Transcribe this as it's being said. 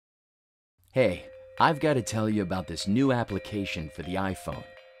Hey, I've got to tell you about this new application for the iPhone.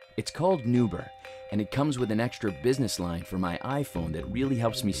 It's called Newber, and it comes with an extra business line for my iPhone that really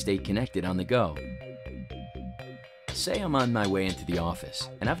helps me stay connected on the go. Say I'm on my way into the office,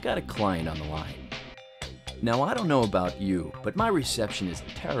 and I've got a client on the line. Now, I don't know about you, but my reception is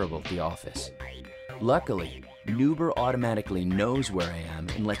terrible at the office. Luckily, Newber automatically knows where I am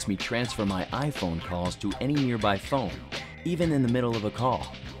and lets me transfer my iPhone calls to any nearby phone, even in the middle of a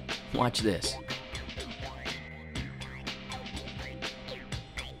call. Watch this.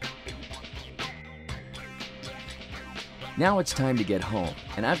 Now it's time to get home,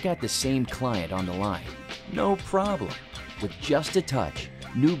 and I've got the same client on the line. No problem. With just a touch,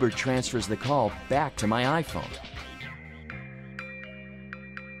 Newber transfers the call back to my iPhone.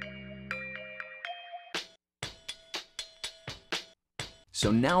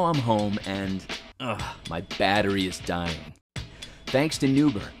 So now I'm home and, my battery is dying. Thanks to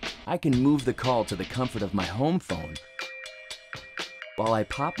Newber, I can move the call to the comfort of my home phone while I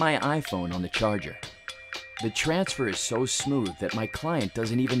pop my iPhone on the charger. The transfer is so smooth that my client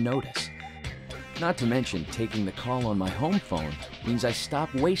doesn't even notice. Not to mention, taking the call on my home phone means I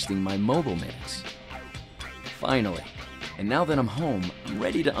stop wasting my mobile minutes. Finally, and now that I'm home, I'm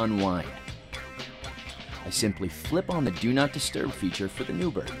ready to unwind. I simply flip on the Do Not Disturb feature for the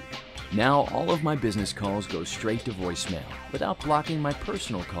Newber. Now all of my business calls go straight to voicemail without blocking my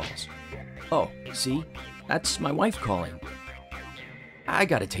personal calls. Oh, see? That's my wife calling. I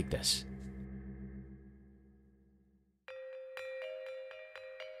gotta take this.